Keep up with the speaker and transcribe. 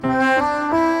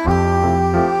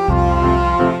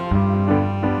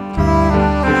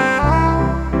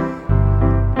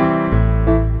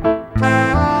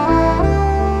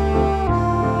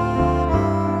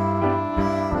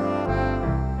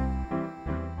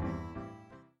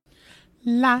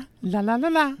La la la la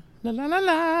la la la la la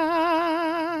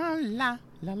la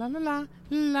la la la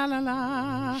la la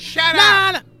la. Shut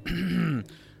up!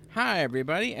 Hi,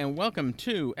 everybody, and welcome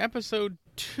to episode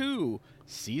 2,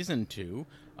 season 2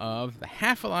 of the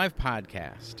Half Alive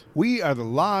podcast. We are the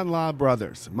Law and Law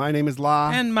Brothers. My name is Law.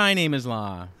 And my name is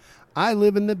La. I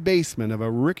live in the basement of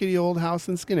a rickety old house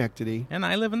in Schenectady. And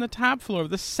I live on the top floor of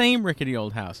the same rickety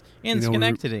old house in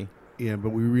Schenectady. Yeah, but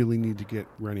we really need to get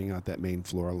running out that main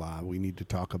floor, Law. We need to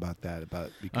talk about that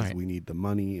because right. We need the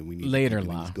money and we need Later, to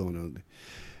keep Law. things going on.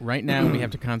 Right now, we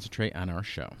have to concentrate on our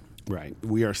show. Right.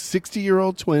 We are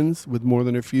 60-year-old twins with more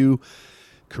than a few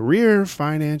career,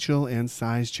 financial, and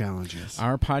size challenges.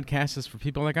 Our podcast is for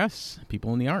people like us,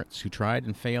 people in the arts who tried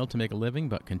and failed to make a living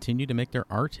but continue to make their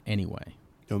art anyway.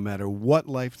 No matter what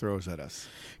life throws at us.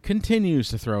 Continues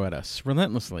to throw at us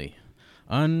relentlessly,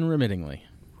 unremittingly.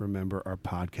 Remember our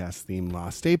podcast theme, Law.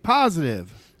 Stay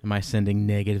positive. Am I sending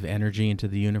negative energy into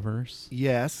the universe?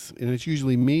 Yes, and it's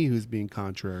usually me who's being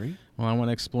contrary. Well, I want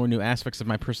to explore new aspects of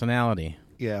my personality.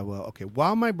 Yeah, well, okay.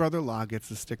 While my brother Law gets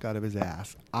the stick out of his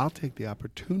ass, I'll take the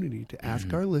opportunity to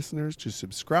ask our listeners to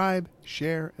subscribe,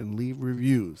 share, and leave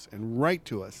reviews, and write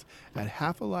to us at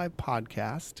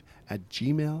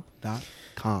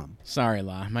halfalivepodcast@gmail.com. Sorry,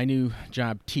 La. My new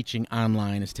job teaching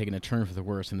online has taken a turn for the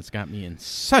worse, and it's got me in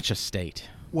such a state.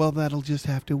 Well, that'll just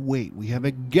have to wait. We have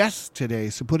a guest today,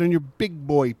 so put on your big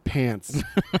boy pants.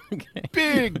 Okay.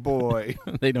 Big boy.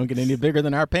 They don't get any bigger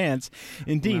than our pants.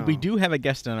 Indeed, No. we do have a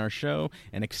guest on our show,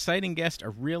 an exciting guest, a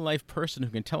real-life person who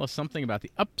can tell us something about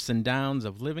the ups and downs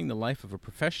of living the life of a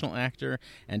professional actor,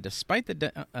 and despite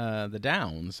the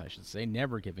downs, I should say,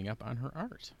 never giving up on her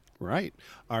art. Right.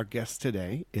 Our guest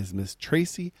today is Miss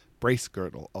Tracy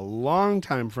Bracegirdle, a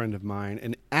longtime friend of mine,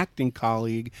 an acting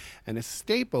colleague, and a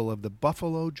staple of the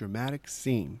Buffalo dramatic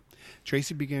scene.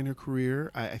 Tracy began her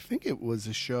career, I think it was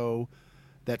a show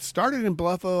that started in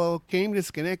Buffalo, came to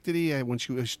Schenectady when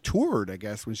she was toured, I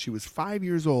guess, when she was 5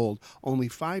 years old, only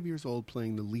 5 years old,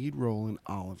 playing the lead role in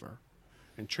Oliver.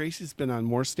 And Tracy's been on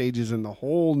more stages in the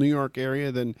whole New York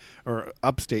area or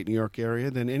upstate New York area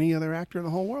than any other actor in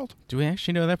the whole world. Do we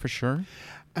actually know that for sure?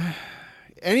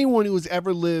 Anyone who has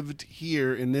ever lived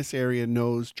here in this area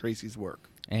knows Tracy's work.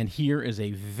 And here is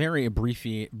a very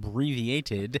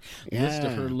abbreviated list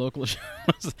of her local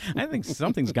shows. I think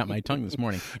something's got my tongue this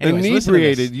morning. Anyways,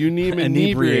 Inebriated. You need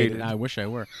inebriated. I wish I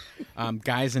were.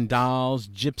 Guys and Dolls,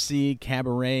 Gypsy,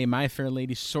 Cabaret, My Fair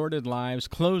Lady, Sordid Lives,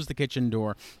 Close the Kitchen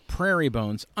Door, Prairie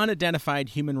Bones, Unidentified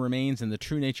Human Remains and the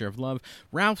True Nature of Love,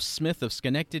 Ralph Smith of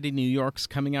Schenectady, New York's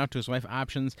Coming Out to His Wife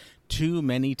Options, too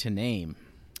many to name.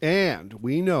 And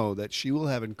we know that she will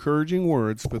have encouraging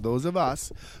words for those of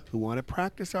us who want to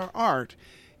practice our art,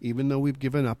 even though we've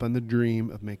given up on the dream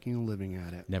of making a living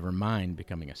at it. Never mind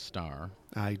becoming a star.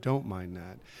 I don't mind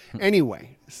that.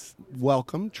 Anyway,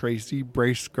 welcome Tracy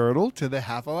Bracegirdle to the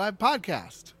Half Alive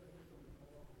podcast.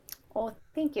 Oh,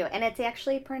 thank you. And it's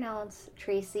actually pronounced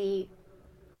Tracy.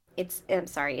 It's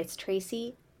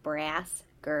Tracy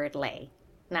Bracegirdle,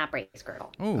 not Bracegirdle.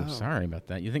 Oh, sorry about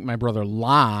that. You think my brother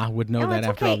La would know that it's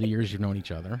after okay. all the years you've known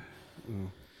each other?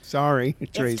 Sorry,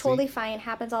 Tracy. It's totally fine.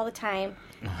 Happens all the time.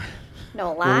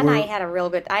 No, La and I had a real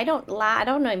good. I don't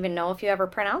even know if you ever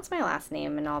pronounced my last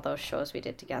name in all those shows we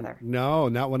did together. No,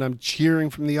 not when I'm cheering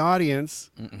from the audience.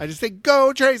 I just say,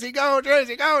 "Go, Tracy! Go,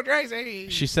 Tracy! Go, Tracy!"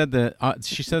 She said the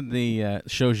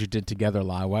shows you did together,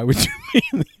 La. Why would you be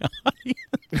in the audience?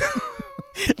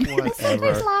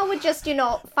 Sometimes Law would just,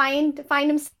 find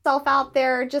himself out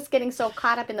there just getting so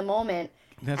caught up in the moment.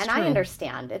 That's and true. I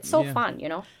understand. It's so fun,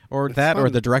 Or It's that, fun. or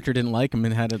the director didn't like him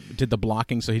and did the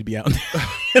blocking so he'd be out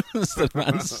instead of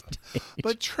on stage.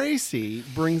 But Tracy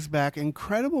brings back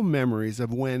incredible memories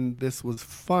of when this was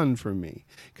fun for me.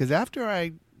 Because after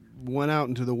I went out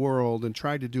into the world and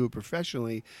tried to do it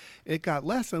professionally, it got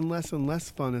less and less and less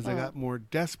fun as I got more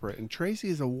desperate. And Tracy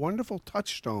is a wonderful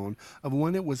touchstone of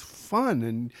when it was fun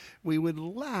and we would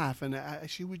laugh. And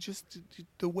she would just,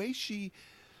 the way she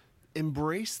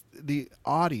embraced the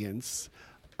audience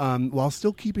while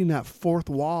still keeping that fourth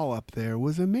wall up there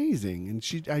was amazing. And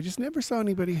I just never saw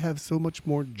anybody have so much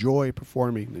more joy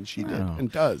performing than she did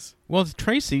and does. Well,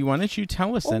 Tracy, why don't you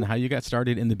tell us then how you got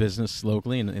started in the business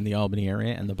locally in the Albany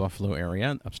area and the Buffalo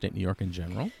area, upstate New York in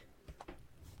general?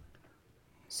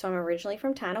 So I'm originally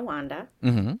from Tonawanda.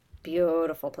 Mm-hmm.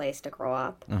 Beautiful place to grow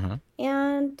up. Uh-huh.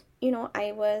 And,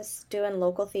 I was doing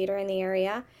local theater in the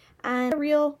area and a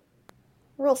real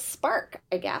spark,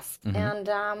 I guess. Mm-hmm. And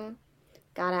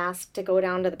got asked to go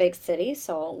down to the big city,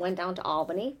 so went down to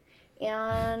Albany.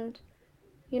 And,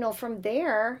 from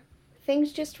there,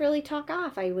 things just really took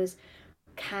off. I was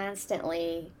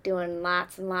constantly doing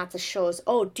lots and lots of shows.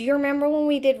 Oh, do you remember when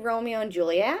we did Romeo and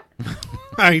Juliet?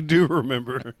 I do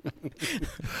remember.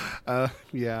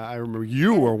 Yeah, I remember.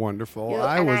 You were wonderful.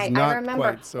 I was not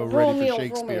remember quite so Romeo, ready for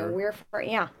Shakespeare. Romeo, we're for,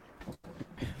 yeah.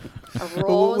 A But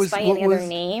rose by any other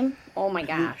name? Oh my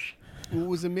gosh. What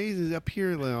was amazing is up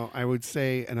here, now, I would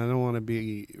say, and I don't want to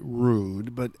be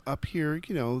rude, but up here,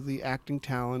 the acting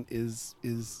talent is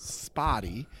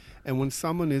spotty. And when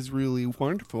someone is really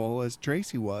wonderful, as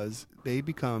Tracy was, they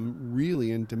become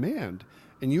really in demand.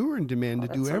 And you were in demand to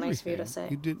do so everything. Nice for you to say.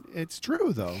 You did. It's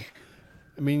true, though.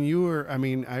 I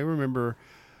mean, I remember,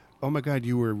 oh my God,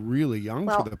 you were really young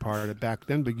for the part back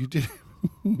then, but you did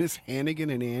Miss Hannigan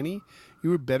and Annie.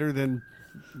 You were better than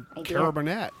Carol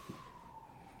Burnett.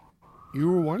 You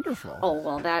were wonderful. Oh,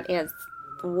 well,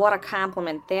 what a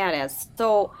compliment that is.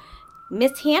 So,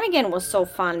 Miss Hannigan was so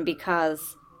fun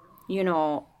because,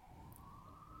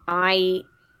 I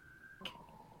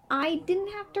didn't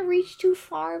have to reach too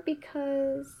far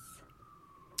because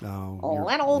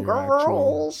little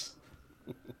girls.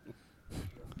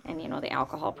 And, the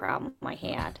alcohol problem I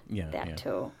had.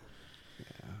 Too. Yeah.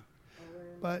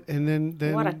 But, and then...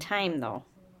 What a time, though.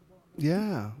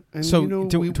 Yeah. And, so,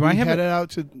 do I have headed out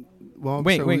to... Well,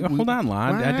 wait, hold on,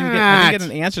 Lon. I didn't get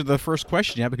an answer to the first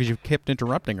question yet because you kept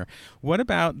interrupting her. What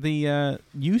about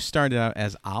you started out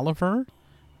as Oliver?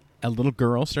 A little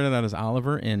girl started out as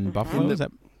Oliver in Buffalo? Is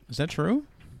that true?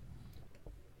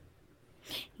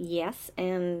 Yes,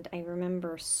 and I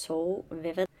remember so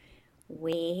vividly.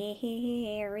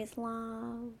 Where is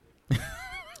love?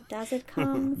 Does it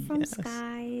come from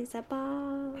skies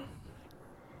above?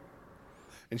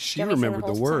 And she remembered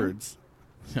the words.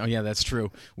 Oh, yeah, that's true.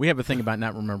 We have a thing about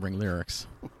not remembering lyrics.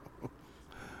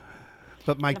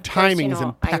 But my timing is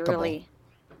impeccable.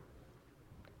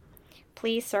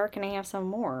 Please, sir, can I have some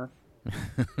more?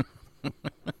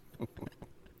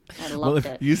 I loved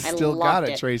it. You still got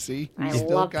it, Tracy. You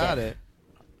still got it.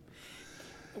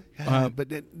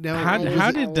 But how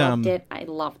did I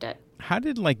loved it. How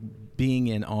did being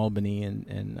in Albany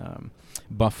and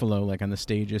Buffalo, on the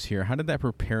stages here, how did that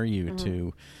prepare you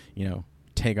to,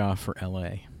 take off for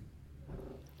LA?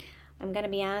 I'm going to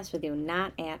be honest with you,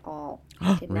 not at all.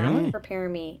 Did Really? not prepare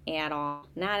me at all.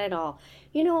 Not at all.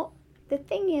 The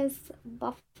thing is,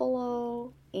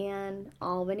 Buffalo and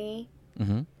Albany,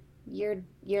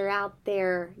 you're out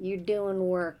there, you're doing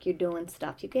work, you're doing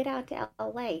stuff. You get out to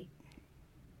LA,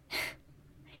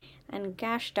 and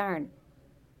gosh darn,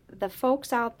 the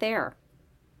folks out there,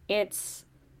 it's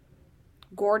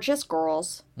gorgeous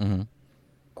girls.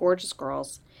 Gorgeous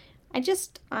girls. I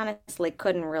just honestly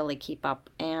couldn't really keep up,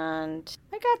 and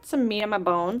I got some meat on my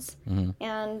bones.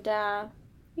 And,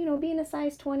 being a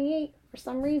size 28, for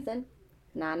some reason,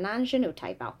 non-ingenue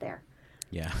type out there.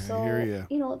 Yeah. So, I hear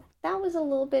you. that was a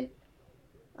little bit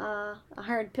a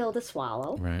hard pill to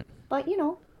swallow. Right. But,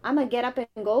 I'm a get up and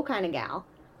go kind of gal.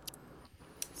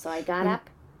 So I got up,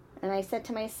 and I said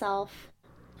to myself,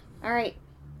 all right,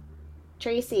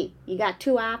 Tracy, you got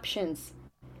two options.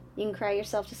 You can cry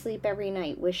yourself to sleep every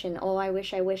night wishing, oh, I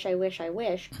wish.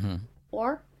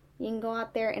 Or you can go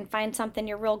out there and find something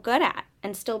you're real good at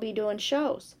and still be doing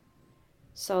shows.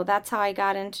 So that's how I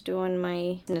got into doing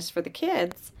my business for the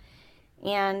kids.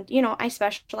 And, I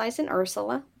specialize in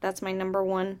Ursula. That's my number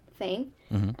one thing.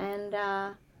 And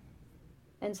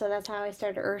so that's how I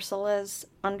started Ursula's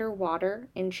Underwater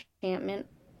Enchantment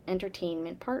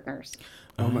Entertainment Partners.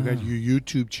 Oh, my God. Your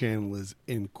YouTube channel is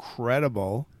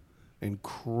incredible.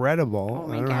 Incredible.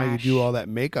 Oh, I don't know how you do all that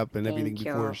makmakeup and everything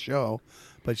before a show,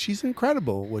 but she's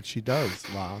incredible what she does.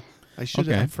 Wow. I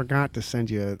forgot to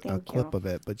send you a clip of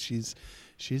it, but she's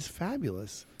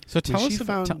fabulous. So tell us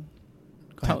about...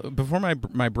 before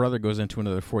my brother goes into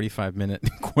another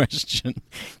 45-minute question,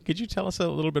 could you tell us a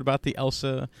little bit about the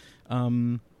Elsa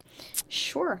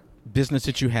sure. business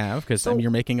that you have? Because you're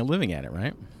making a living at it,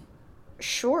 right?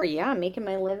 Sure, yeah, making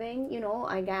my living.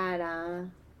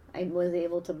 I was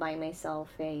able to buy myself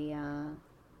a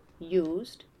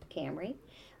used Camry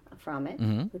from it,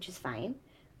 which is fine.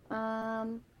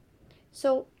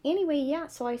 So anyway, yeah,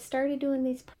 so I started doing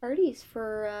these parties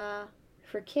for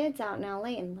kids out in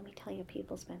LA, and let me tell you,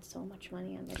 people spend so much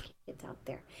money on their kids out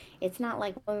there. It's not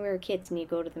like when we were kids and you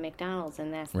go to the McDonald's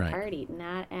and that's the party.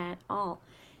 Not at all.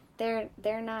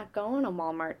 They're not going to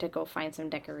Walmart to go find some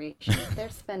decorations. They're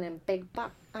spending big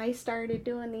bucks. I started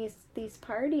doing these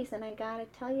parties, and I gotta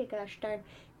tell you, gosh darn,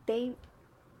 they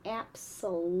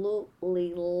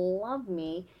absolutely love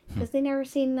me because they never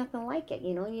seen nothing like it.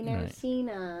 You never seen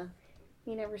an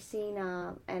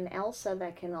Elsa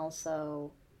that can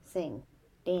also sing,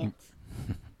 dance,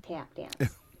 tap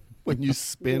dance. when you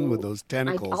spin with those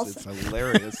tentacles. also- It's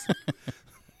hilarious.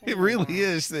 It really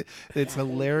is. It's so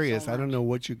hilarious. I don't much. know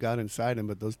what you got inside them,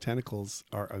 but those tentacles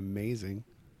are amazing.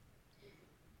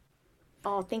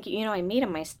 Oh, thank you. You know, I made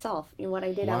them myself. You know what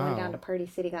I did? I went down Wow. to Party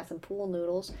City, got some pool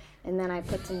noodles, and then I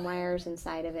put some wires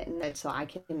inside of it, and so I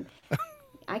can.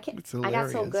 It's I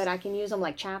got so hilarious. good I can use them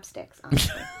like chopsticks.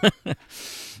 Honestly.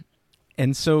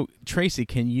 And so, Tracy,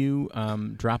 can you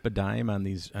drop a dime on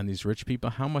these rich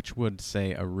people? How much would,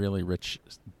 say, a really rich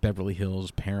Beverly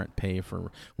Hills parent pay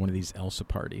for one of these Elsa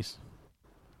parties?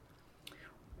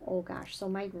 Oh gosh, so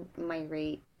my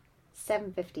rate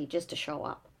 $750 just to show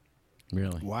up.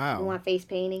 Really? You Wow. want face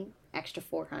painting? Extra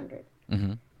 $400.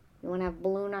 Mm-hmm. You want to have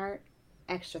balloon art?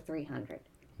 Extra $300.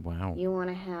 Wow. You want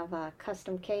to have a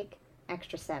custom cake?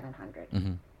 Extra $700.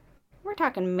 Mm-hmm. We're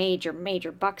talking major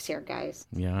bucks here, guys.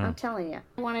 Yeah. I'm telling you.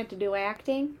 I wanted to do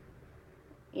acting,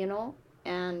 you know,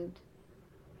 and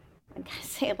I gotta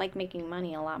say I like making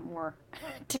money a lot more,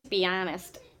 to be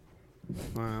honest.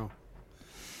 Wow.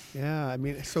 Yeah, I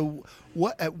mean, so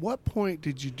at what point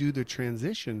did you do the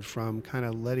transition from kind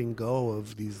of letting go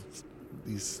of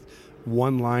these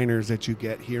one-liners that you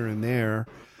get here and there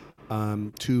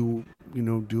to, you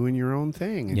know, doing your own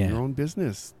thing and Yeah. your own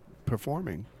business,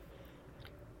 performing?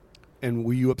 And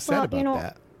were you upset Well, about you know,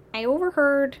 that? I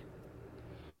overheard,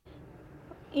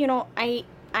 you know, I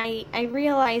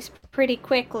realized pretty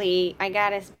quickly, I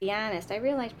gotta be honest, I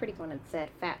realized pretty quickly when it said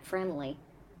fat friendly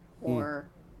or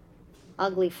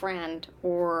ugly friend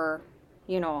or,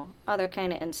 you know, other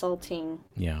kind of insulting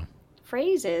Yeah.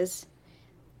 phrases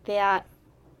that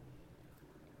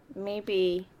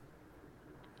maybe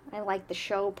I like the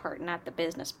show part, not the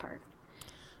business part.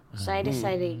 So I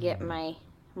decided to get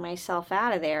myself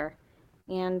out of there.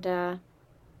 And I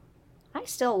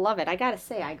still love it. I gotta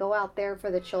say, I go out there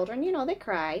for the children. You know, they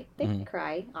cry. They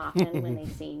cry often when they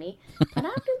see me. But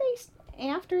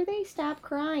after they stop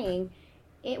crying,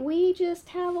 we just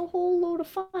have a whole load of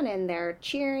fun in there,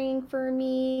 cheering for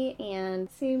me, and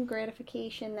same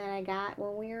gratification that I got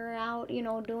when we were out, you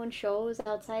know, doing shows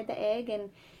outside the egg, and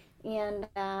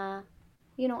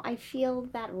you know, I feel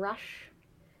that rush.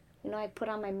 You know, I put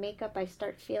on my makeup, I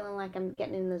start feeling like I'm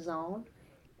getting in the zone.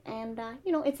 And,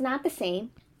 you know, it's not the same.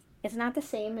 It's not the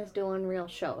same as doing real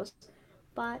shows.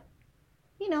 But,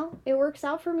 you know, it works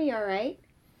out for me all right.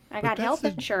 I got health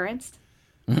insurance.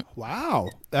 Wow,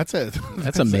 that's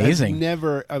amazing. I've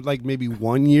never, like maybe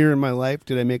 1 year in my life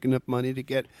did I make enough money to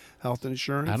get health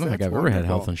insurance. I don't think That's I've ever had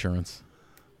wonderful. health insurance.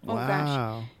 Oh, gosh.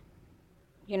 Wow.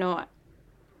 You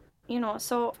know,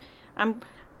 so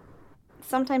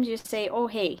sometimes you say, oh,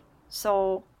 hey,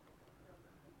 so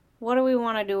what do we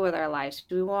want to do with our lives?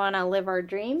 Do we want to live our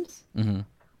dreams? Mm-hmm.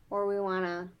 Or we want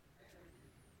to...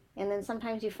 And then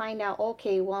sometimes you find out,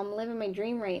 okay, well, I'm living my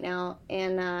dream right now,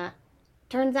 and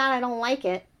turns out I don't like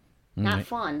it. Not Right.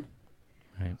 fun.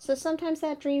 Right. So sometimes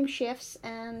that dream shifts,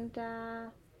 and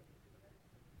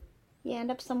you end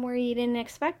up somewhere you didn't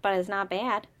expect, but it's not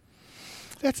bad.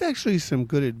 That's actually some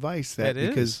good advice. That is.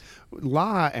 Because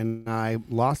La and I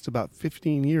lost about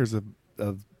 15 years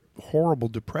of horrible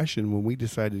depression when we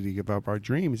decided to give up our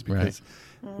dreams because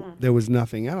there was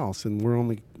nothing else. And we're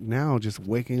only now just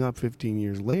waking up 15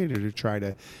 years later to try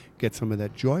to get some of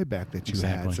that joy back that you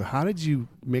Exactly. had. So how did you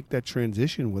make that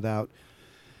transition without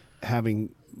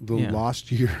having the Yeah.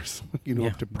 lost years, you know,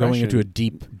 Yeah. of depression? Going into a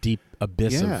deep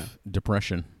abyss Yeah. of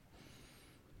depression.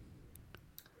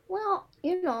 Well,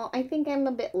 you know, I think I'm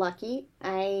a bit lucky.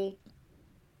 I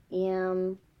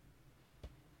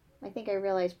think I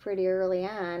realized pretty early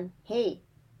on, hey,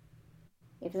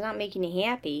 if it's not making you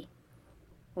happy,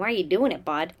 why are you doing it,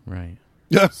 bud? Right.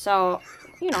 So,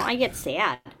 you know, I get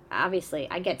sad. Obviously,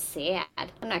 I get sad.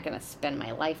 I'm not going to spend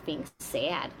my life being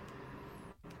sad.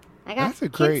 I got That's a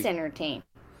kids great- to entertain.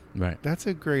 Right. That's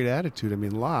a great attitude. I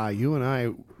mean, La, you and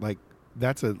I, like,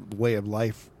 that's a way of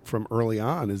life from early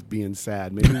on, is being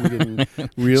sad. Maybe we didn't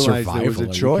realize there was Survival, a are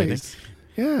you choice.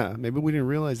 Yeah, maybe we didn't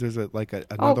realize there's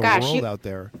another gosh, world out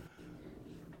there.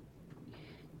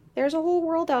 There's a whole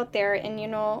world out there, and, you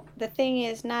know, the thing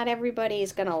is, not everybody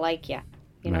is going to like you,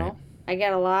 you know? Right. I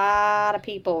get a lot of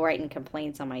people writing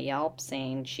complaints on my Yelp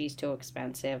saying she's too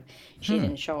expensive, she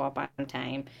didn't show up on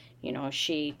time, you know,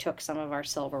 she took some of our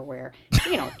silverware,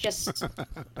 you know, just...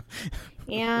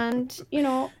 And, you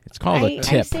know... It's called a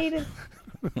tip. I say to...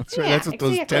 That's right. Yeah, That's what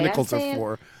those exactly. tentacles I'm are saying-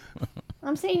 for.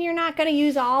 I'm saying you're not going to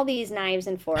use all these knives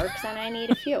and forks, and I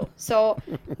need a few. So,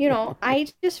 you know, I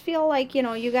just feel like, you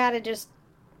know, you got to just...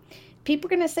 People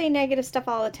are going to say negative stuff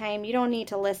all the time. You don't need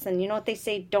to listen. You know what they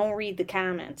say? Don't read the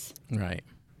comments. Right.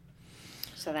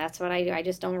 So that's what I do. I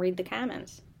just don't read the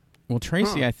comments. Well,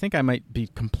 Tracy, I think I might be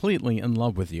completely in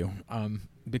love with you.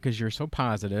 because you're so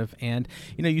positive, and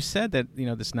you said that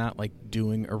that's not like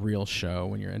doing a real show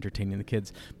when you're entertaining the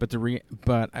kids, but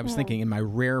but I was thinking, in my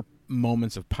rare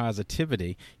moments of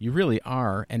positivity, you really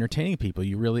are entertaining people.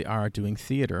 You really are doing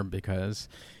theater because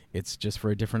it's just for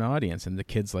a different audience, and the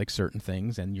kids like certain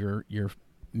things, and you're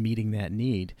meeting that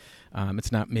need.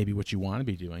 It's not maybe what you want to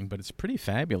be doing, but it's pretty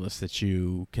fabulous that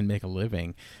you can make a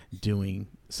living doing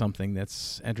something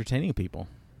that's entertaining people.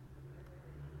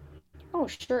 Oh,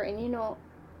 sure. And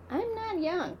I'm not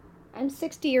young. I'm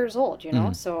 60 years old,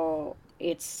 so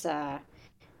it's,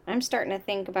 I'm starting to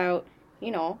think about,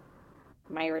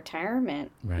 my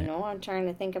retirement. Right. I'm trying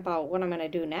to think about what I'm going to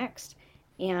do next.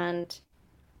 And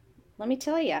let me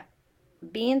tell you,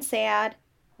 being sad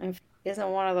isn't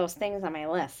one of those things on my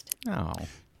list. Oh.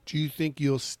 Do you think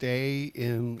you'll stay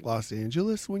in Los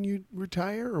Angeles when you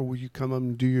retire, or will you come up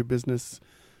and do your business?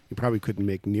 You probably couldn't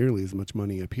make nearly as much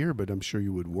money up here, but I'm sure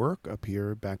you would work up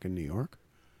here back in New York.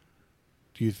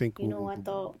 Do you think... You know what,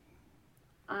 though?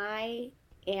 I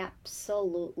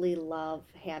absolutely love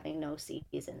having no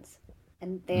seasons.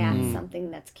 And that's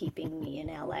something that's keeping me in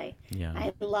LA. Yeah.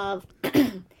 I love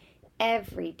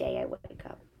every day I wake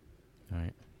up. All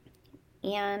right.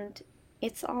 And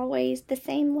it's always the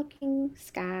same looking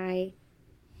sky,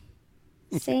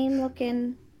 same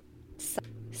looking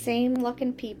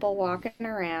people walking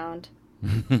around.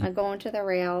 I go into the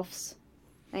Ralphs.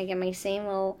 I get my same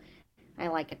little, I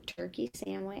like a turkey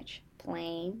sandwich,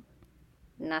 plain,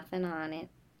 nothing on it,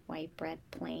 white bread,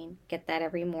 plain. Get that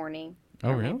every morning.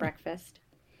 Oh, really? My breakfast.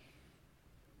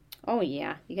 Oh,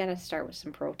 yeah. You got to start with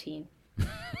some protein.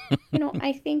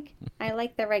 I think I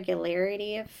like the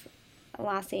regularity of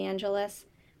Los Angeles.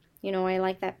 I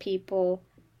like that people,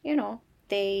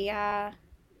 they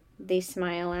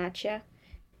smile at you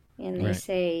and they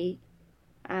say,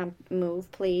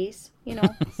 move, please.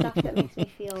 Stuff that makes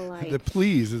me feel like... The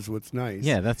please is what's nice.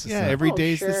 Yeah, that's every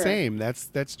day is sure. the same.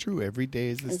 That's true. Every day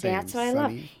is the same. That's what I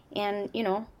love. And,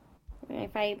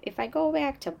 if I go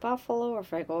back to Buffalo or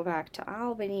if I go back to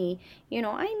Albany,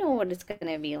 I know what it's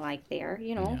going to be like there,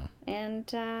 Yeah.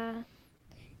 And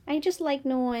I just like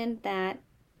knowing that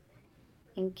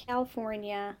in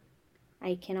California,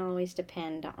 I can always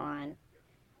depend on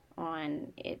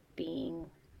it being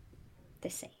the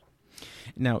same.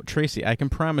 Now, Tracy, I can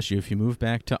promise you, if you move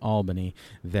back to Albany,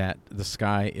 that the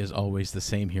sky is always the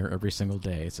same here every single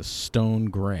day. It's a stone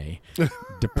gray,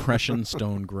 depression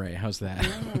stone gray. How's that?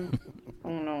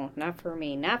 Oh, no, not for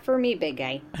me. Not for me, big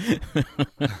guy.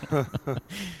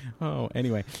 Oh,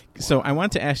 anyway. So I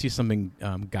want to ask you something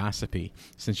gossipy.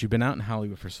 Since you've been out in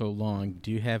Hollywood for so long,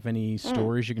 do you have any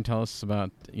stories you can tell us about,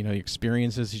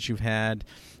 experiences that you've had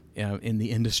in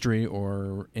the industry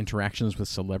or interactions with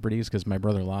celebrities? Because my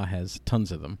brother-in-law has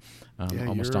tons of them,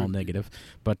 almost all negative.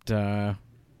 But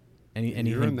anything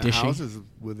you're in the dishy? houses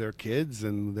with their kids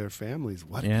and their families.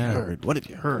 What have Yeah. you heard? What have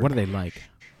you heard? What are they like?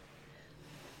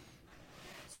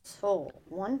 So,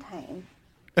 one time,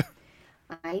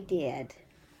 I did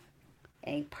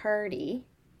a party.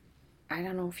 I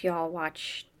don't know if y'all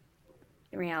watch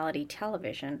reality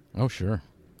television. Oh, sure.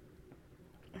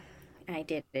 I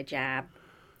did a job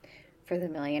for the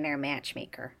Millionaire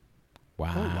Matchmaker.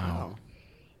 Wow. Oh, wow.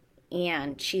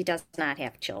 And she does not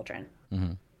have children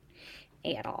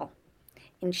at all.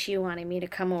 And she wanted me to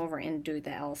come over and do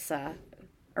the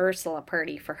Ursula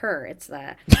party for her. It's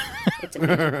a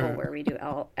musical where we do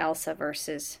Elsa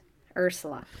versus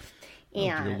Ursula.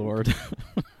 And, oh, dear Lord.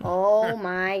 oh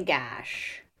my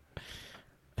gosh.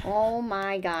 Oh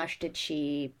my gosh, did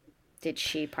she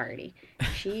party.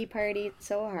 She partied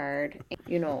so hard.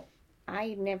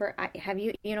 Have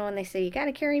you, when they say you got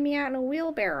to carry me out in a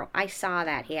wheelbarrow, I saw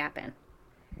that happen.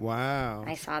 Wow.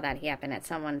 I saw that happen at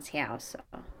someone's house. So,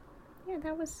 yeah,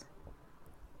 that was...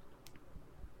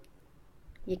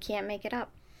 You can't make it up.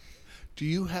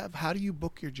 How do you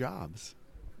book your jobs?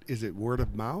 Is it word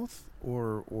of mouth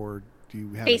or do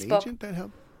you have Facebook. an agent that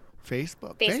helps?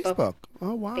 Facebook.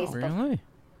 Oh, wow. Facebook. Really?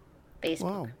 Facebook.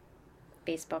 Wow.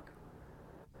 Facebook.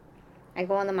 I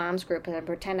go on the mom's group and I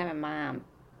pretend I'm a mom.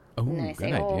 Oh, And then I good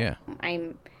say, idea.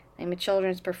 I'm a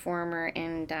children's performer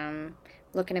and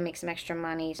looking to make some extra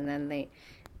money. And then they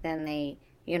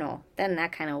then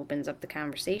that kind of opens up the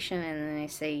conversation. And then I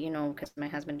say, because my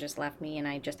husband just left me and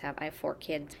I have 4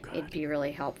 kids. God. It'd be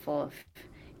really helpful if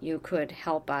you could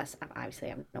help us. Obviously,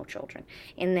 I have no children.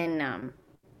 And then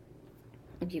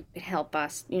if you could help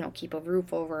us, keep a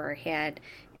roof over our head.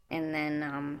 And then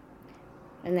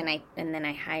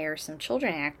I hire some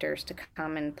children actors to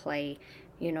come and play,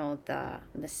 the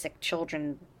sick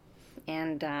children,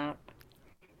 and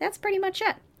that's pretty much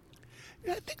it.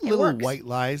 I think It little works, white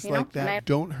lies you know? like that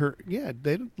don't hurt. Yeah,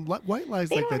 white lies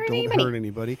They like don't that hurt don't anybody. hurt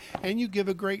anybody. And you give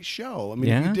a great show. I mean, if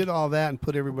Yeah. you did all that and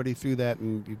put everybody through that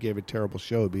and you gave a terrible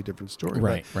show, it'd be a different story.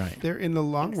 Right, But right. they're in the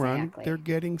long run, Exactly. they're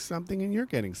getting something and you're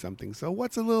getting something. So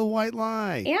what's a little white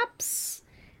lie? Yep.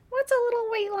 What's a little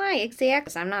white lie?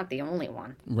 Exactly. I'm not the only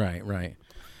one. Right, right.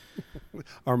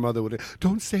 Our mother would,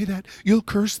 don't say that. You'll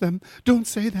curse them. Don't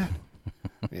say that.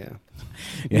 Yeah.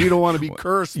 We don't want to be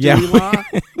cursed, Yeah. do we, Ma?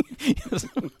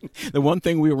 The one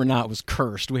thing we were not was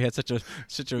cursed. We had such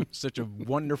a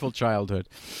wonderful childhood.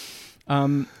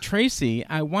 Tracy,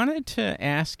 I wanted to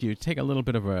ask you, take a little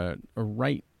bit of a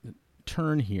right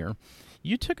turn here.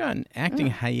 You took on acting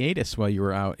hiatus while you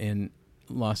were out in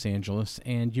Los Angeles,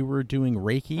 and you were doing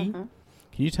Reiki. Mm-hmm.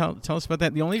 Can you tell us about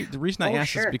that? The reason I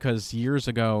asked sure. is because years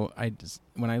ago,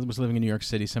 when I was living in New York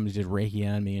City, somebody did Reiki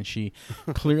on me, and she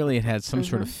clearly had some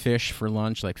sort of fish for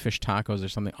lunch, like fish tacos or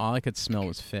something. All I could smell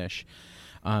was fish,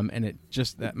 and it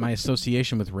just that my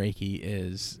association with Reiki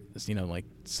is like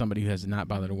somebody who has not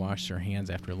bothered to wash their hands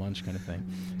after lunch, kind of thing.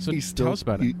 So tell us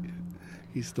about it.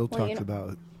 He still talks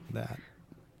about that.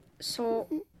 So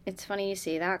it's funny you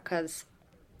say that because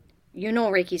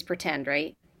Reiki's pretend,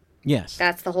 right? Yes,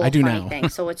 That's the whole I do funny now. thing.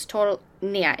 So it's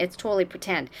it's totally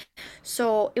pretend.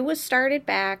 So it was started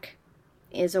back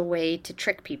as a way to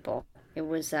trick people. It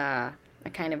was a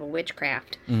kind of a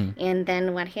witchcraft. And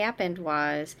then what happened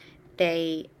was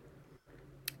they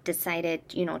decided,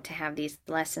 to have these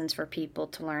lessons for people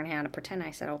to learn how to pretend. I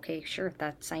said, okay, sure,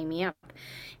 sign me up.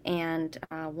 And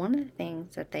one of the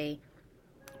things that they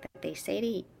say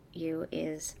to you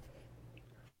is,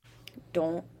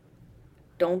 don't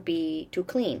be too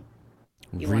clean.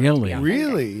 You want it to be authentic.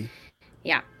 Really?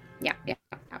 Yeah.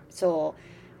 So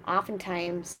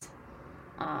oftentimes,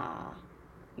 I'll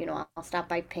stop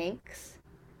by Pink's,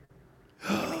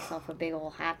 get myself a big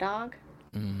old hot dog,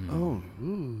 Oh,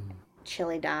 ooh.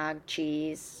 chili dog,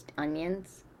 cheese,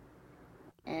 onions,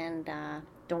 and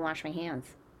don't wash my hands.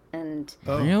 And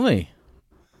Really?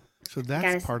 So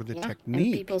that's part of the technique.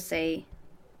 And people say,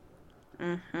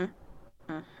 Not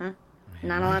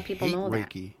a lot of people know that.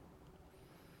 Reiki.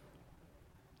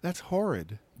 That's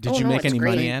horrid. Did you make it's any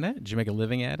great. money at it? Did you make a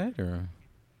living at it, or?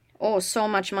 Oh, so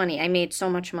much money. I made so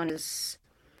much money.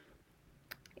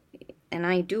 And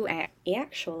I do,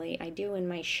 actually, in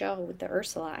my show with the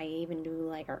Ursula, I even do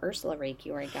like our Ursula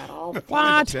Reiki where I got all the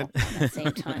What? at the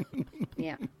same time.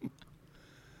 Yeah.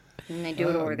 And I do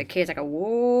it over the kids. I go,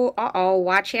 whoa, uh-oh,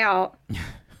 watch out.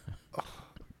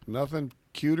 Nothing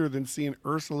cuter than seeing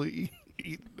Ursula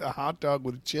eat a hot dog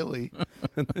with chili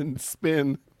and then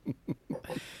spin.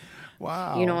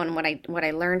 Wow. And what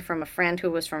I learned from a friend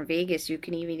who was from Vegas, you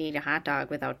can even eat a hot dog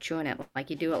without chewing it. Like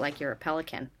you do it like you're a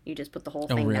pelican. You just put the whole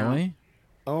thing down. Really?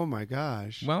 Oh my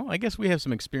gosh. Well, I guess we have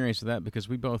some experience with that because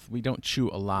we don't chew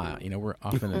a lot. We're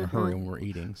often in a hurry when we're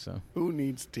eating. So Who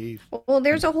needs teeth? Well,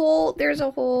 there's a whole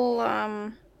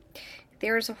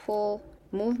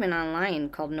movement online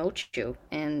called No Chew,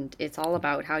 and it's all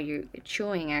about how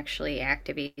chewing actually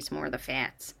activates more of the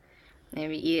fats. And if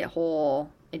you eat it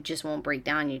whole, it just won't break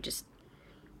down. It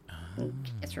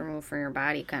gets removed from your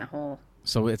body kind of whole.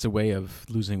 So it's a way of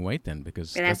losing weight then,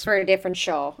 because And that's for a different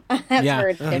show. For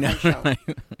a different show.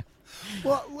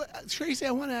 Well, Tracy,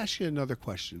 I want to ask you another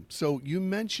question. So you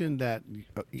mentioned that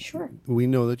Sure. we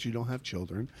know that you don't have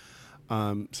children.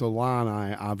 So La and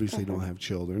I obviously don't have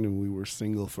children, and we were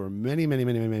single for many, many,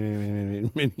 many, many, many,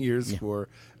 many, many years for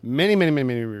many, many, many,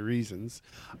 many reasons.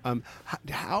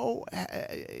 How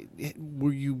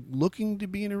were you looking to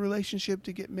be in a relationship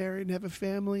to get married and have a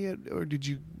family, or did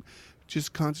you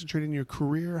just concentrate on your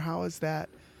career? How is that?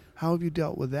 How have you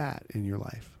dealt with that in your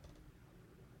life?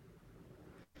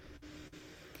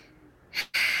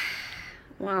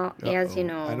 Well, as you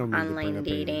know, I don't mean to bring online up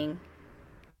dating.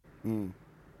 Mm.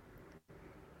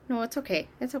 No, it's okay.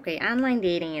 It's okay. Online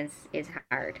dating is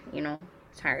hard,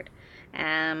 It's hard.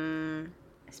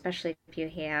 Especially if you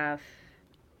have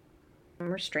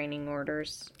some restraining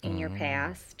orders in your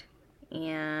past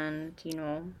and,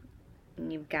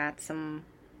 you've got some,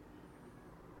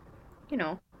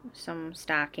 some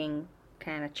stalking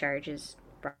kind of charges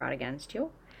brought against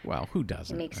you. well, who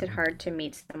doesn't? It makes it hard to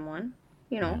meet someone,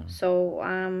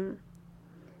 So,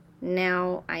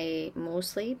 now I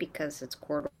mostly, because it's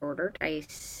court ordered, I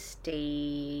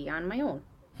stay on my own.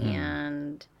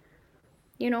 And,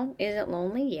 is it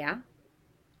lonely? Yeah.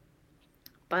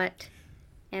 But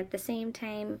at the same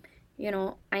time,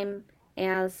 I'm,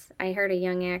 as I heard a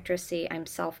young actress say, I'm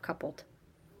self-coupled.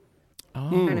 Oh,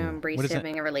 I'm going to embrace what is that?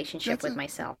 having a relationship with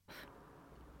myself.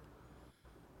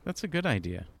 That's a good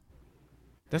idea.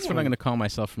 That's what I'm going to call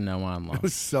myself from now on, Lon.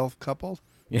 Self-coupled?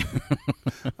 Yeah.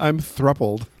 I'm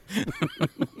thrupled.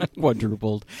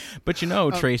 Quadrupled. But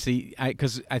Tracy,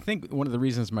 because I think one of the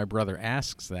reasons my brother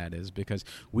asks that is because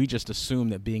we just assume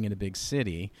that being in a big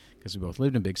city, because we both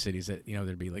lived in big cities, that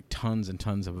there'd be like tons and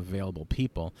tons of available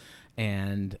people,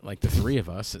 and like the three of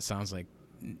us, it sounds like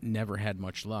never had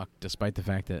much luck, despite the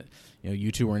fact that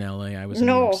you two were in LA, I was in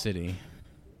New York City.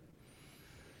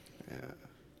 Yeah,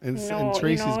 and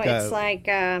Tracy's got. It's like.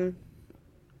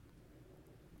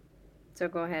 So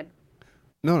go ahead.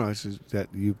 No, it's just that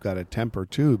you've got a temper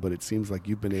too, but it seems like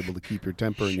you've been able to keep your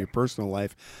temper in your personal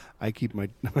life. I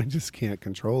just can't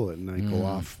control it, and I go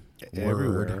off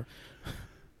everywhere.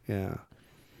 Yeah.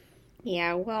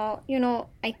 Yeah, well,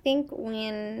 I think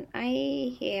when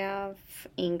I have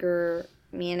anger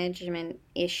management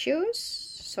issues,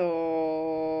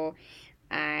 so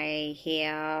I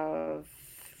have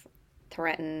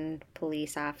threatened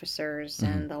police officers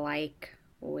and the like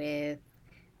with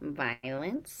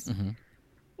violence.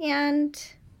 And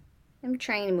I'm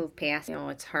trying to move past,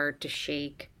 it's hard to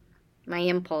shake. My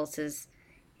impulses,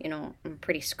 I'm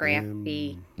pretty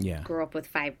scrappy. Grew up with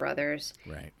 5 brothers.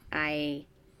 Right. I,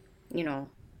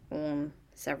 own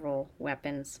several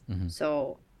weapons.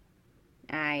 So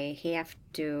I have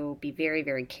to be very,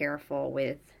 very careful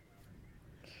with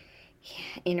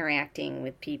interacting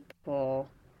with people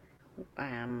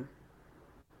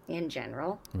in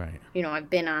general. Right.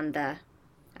 I've been on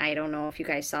I don't know if you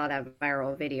guys saw that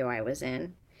viral video I was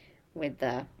in with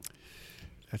the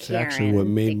That's Karen. actually what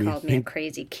made me called me a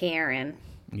crazy Karen.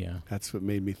 Yeah. That's what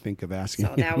made me think of asking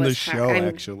you on the show,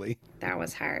 actually. That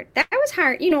was hard. That was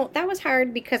hard. That was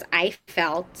hard because I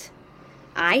felt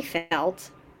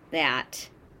that,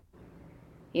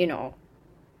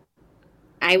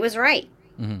 I was right.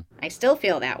 I still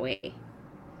feel that way.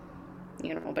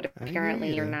 But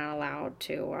apparently you're not allowed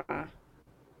to,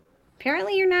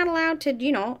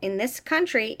 in this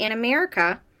country, in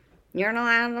America, you're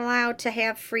not allowed to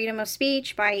have freedom of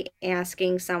speech by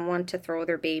asking someone to throw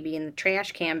their baby in the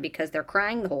trash can because they're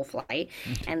crying the whole flight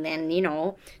and then,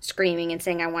 screaming and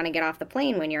saying, I want to get off the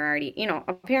plane when you're already,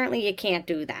 apparently you can't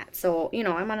do that. So,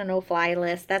 I'm on a no-fly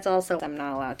list. That's also, I'm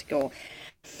not allowed to go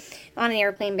on an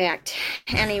airplane back to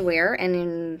anywhere and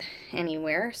in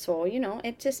anywhere. So,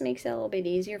 it just makes it a little bit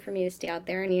easier for me to stay out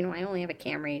there. And, I only have a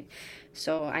Camry,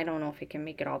 so I don't know if it can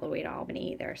make it all the way to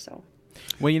Albany either, so.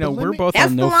 Well, we're both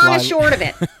on no-fly. That's the long and short of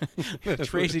it.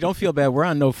 Tracy, don't feel bad. We're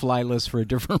on no-fly list for a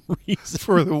different reason.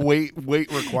 For the weight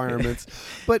requirements.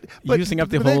 But using up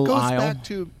the whole that goes aisle. Back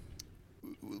to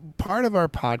part of our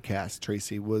podcast,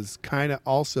 Tracy, was kind of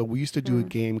also, we used to do a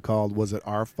game called Was It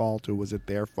Our Fault or Was It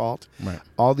Their Fault? Right.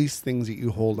 All these things that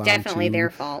you hold on to. Definitely their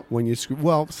fault. When you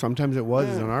well, sometimes it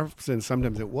was on our and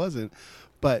sometimes it wasn't.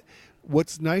 But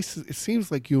what's nice, it seems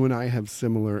like you and I have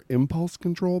similar impulse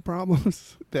control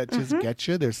problems that just get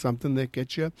you. There's something that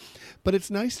gets you. But it's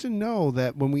nice to know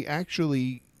that when we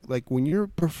actually, like when you're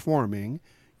performing,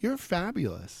 you're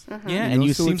fabulous. Yeah, and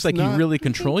it seems like you really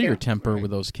control your temper with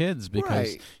those kids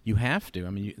because you have to. I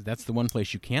mean, that's the one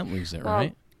place you can't lose it,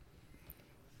 right?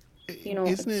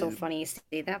 It's so funny you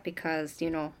say that because,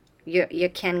 you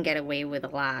can get away with a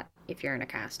lot if you're in a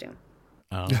costume.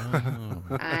 Oh.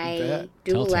 I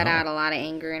do let out a lot of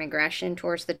anger and aggression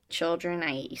towards the children.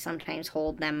 I sometimes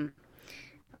hold them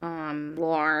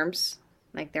low arms,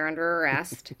 like they're under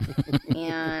arrest.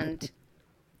 And,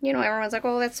 everyone's like,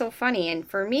 oh, that's so funny. And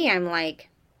for me, I'm like,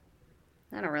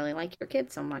 I don't really like your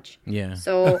kids so much. Yeah.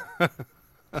 So,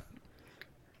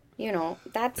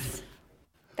 that's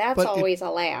always a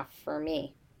laugh for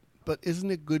me. But isn't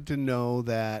it good to know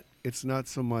that it's not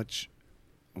so much...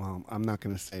 Well, I'm not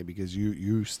going to say because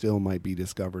you still might be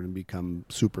discovered and become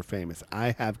super famous.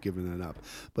 I have given it up.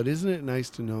 But isn't it nice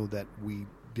to know that we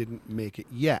didn't make it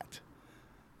yet,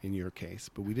 in your case,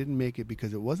 but we didn't make it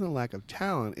because it wasn't a lack of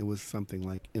talent. It was something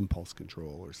like impulse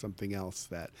control or something else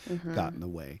that got in the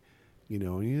way. And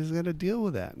you just got to deal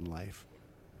with that in life.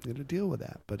 You got to deal with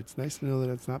that. But it's nice to know that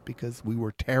it's not because we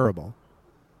were terrible.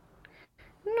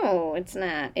 No, it's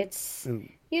not. It's...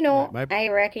 I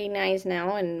recognize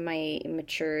now in my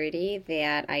maturity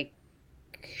that I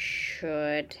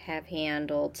should have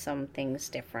handled some things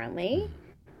differently,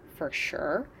 for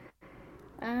sure.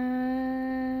 I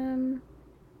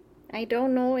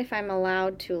don't know if I'm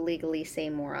allowed to legally say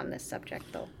more on this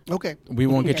subject, though. Okay. We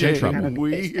won't get you in trouble.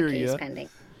 We hear you. Pending.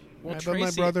 Well, but Tracy,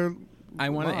 my brother... I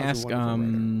want to ask,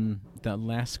 the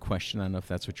last question, I don't know if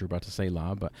that's what you're about to say,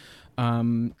 La, but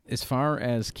as far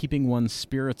as keeping one's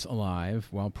spirits alive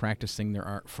while practicing their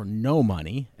art for no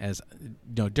money, as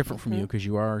different from you because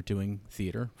you are doing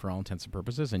theater for all intents and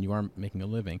purposes, and you are making a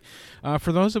living.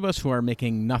 For those of us who are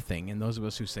making nothing, and those of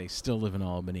us who say still live in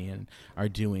Albany and are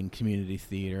doing community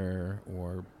theater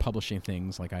or publishing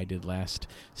things like I did last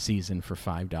season for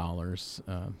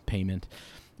 $5 payment,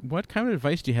 what kind of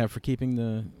advice do you have for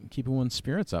keeping one's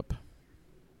spirits up?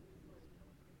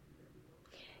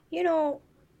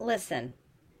 Listen,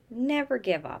 never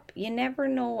give up. You never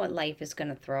know what life is going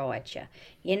to throw at you.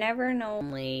 You never know,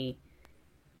 only,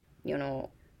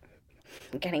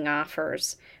 getting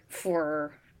offers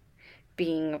for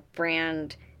being a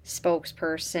brand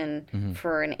spokesperson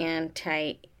for an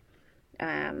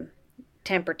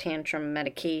temper tantrum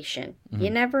medication. You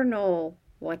never know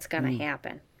what's going to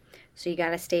happen. So you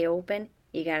got to stay open.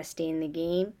 You got to stay in the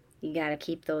game. You got to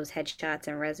keep those headshots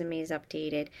and resumes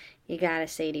updated. You got to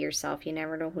say to yourself, you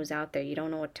never know who's out there. You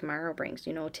don't know what tomorrow brings.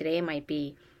 Today might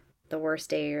be the worst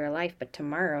day of your life, but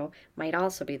tomorrow might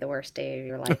also be the worst day of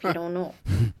your life. You don't know.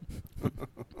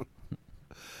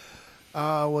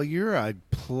 Well, you're a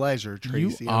pleasure,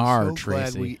 Tracy. I'm so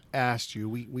glad we asked you.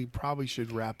 We probably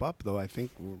should wrap up, though. I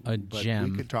think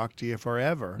gem. We could talk to you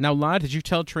forever. Now, La, did you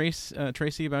tell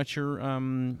Tracy about your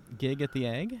gig at the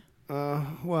Egg?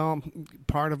 Well,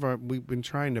 we've been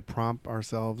trying to prompt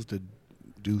ourselves to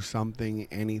do something,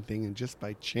 anything, and just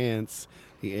by chance,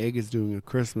 the Egg is doing a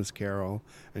Christmas Carol,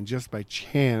 and just by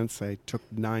chance, I took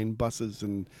 9 buses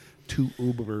and 2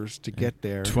 Ubers to get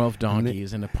there. 12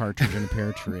 donkeys and a partridge in a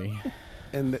pear tree.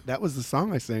 And that was the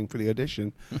song I sang for the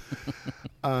audition.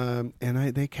 And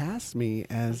they cast me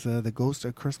as the Ghost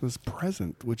of Christmas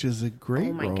Present, which is a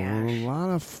great role, a lot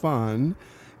of fun.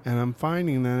 And I'm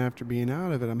finding that after being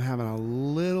out of it, I'm having a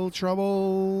little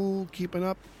trouble keeping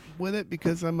up with it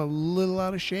because I'm a little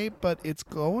out of shape, but it's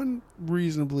going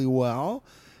reasonably well.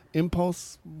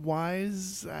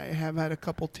 Impulse-wise, I have had a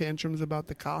couple tantrums about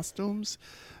the costumes.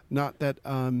 Not that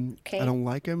I don't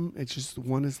like them. It's just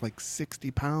one is like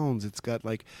 60 pounds. It's got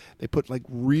they put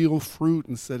real fruit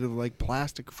instead of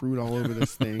plastic fruit all over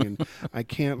this thing. And I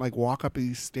can't walk up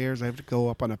these stairs. I have to go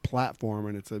up on a platform,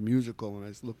 and it's a musical. And I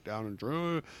just look down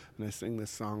and I sing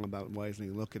this song about why isn't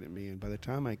he looking at me. And by the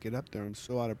time I get up there, I'm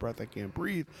so out of breath I can't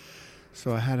breathe.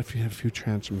 So I had a few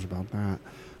tantrums about that.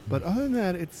 But other than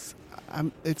that, it's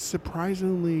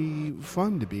surprisingly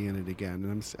fun to be in it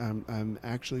again, and I'm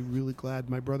actually really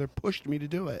glad my brother pushed me to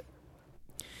do it.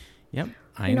 Yep,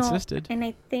 I insisted, and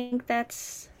I think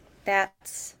that's.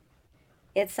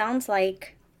 It sounds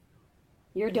like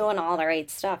you're doing all the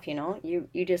right stuff. You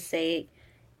just say,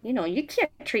 you can't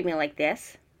treat me like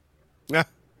this. Yeah.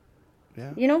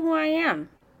 You know who I am.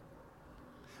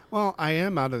 Well, I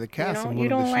am out of the cast. I'm you one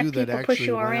don't of the let few that people actually push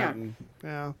you went out around.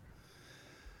 Yeah.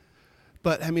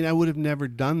 But I mean, I would have never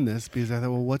done this because I thought,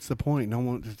 well, what's the point? No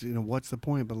one, what's the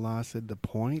point? But La said the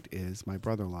point is, my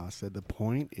brother-in-law said the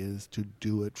point is to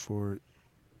do it for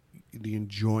the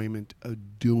enjoyment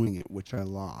of doing it, which I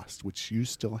lost, which you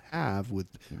still have with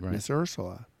Miss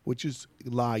Ursula, which is,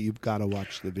 La, you've got to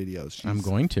watch the videos. She's I'm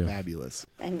going to. Fabulous.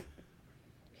 And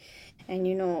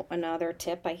another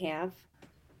tip I have,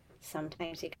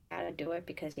 sometimes you got to do it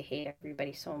because you hate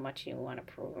everybody so much you want to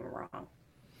prove them wrong.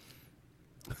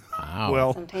 Wow.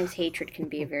 Well, sometimes hatred can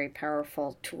be a very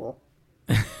powerful tool.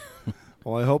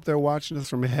 Well, I hope they're watching us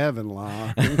from heaven,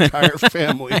 La. The entire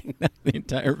family. The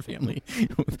entire family.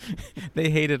 They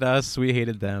hated us, we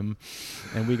hated them,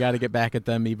 and we got to get back at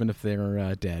them even if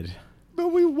they're dead. But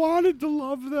we wanted to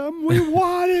love them. We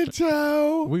wanted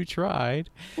to. We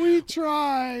tried. We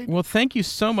tried. Well, thank you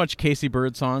so much, Casey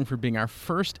Birdsong, for being our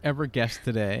first ever guest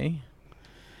today.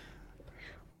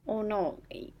 Oh, no.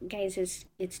 Guys, it's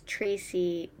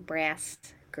Tracy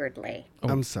Bracegirdle. Oh,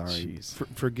 I'm sorry.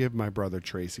 Forgive my brother,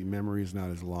 Tracy. Memory is not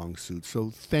his long suit.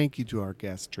 So thank you to our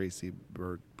guest, Tracy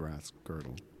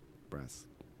Bracegirdle.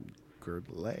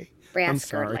 I'm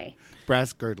sorry.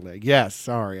 Bracegirdle. Yes,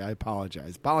 sorry. I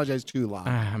apologize. Apologize too loud.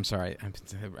 I'm sorry.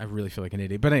 I really feel like an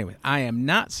idiot. But anyway, I am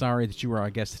not sorry that you were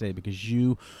our guest today because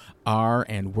you are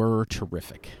and were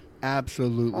terrific.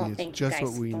 Absolutely. It's just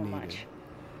what we so needed. Much.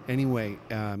 Anyway,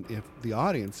 if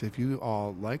you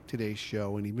all liked today's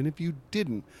show, and even if you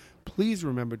didn't, please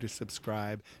remember to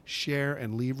subscribe, share,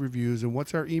 and leave reviews. And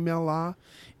what's our email, La?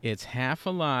 It's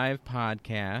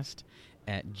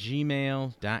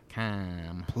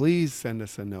halfalivepodcast@gmail.com. Please send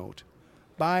us a note.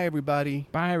 Bye, everybody.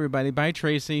 Bye, everybody. Bye,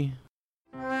 Tracy.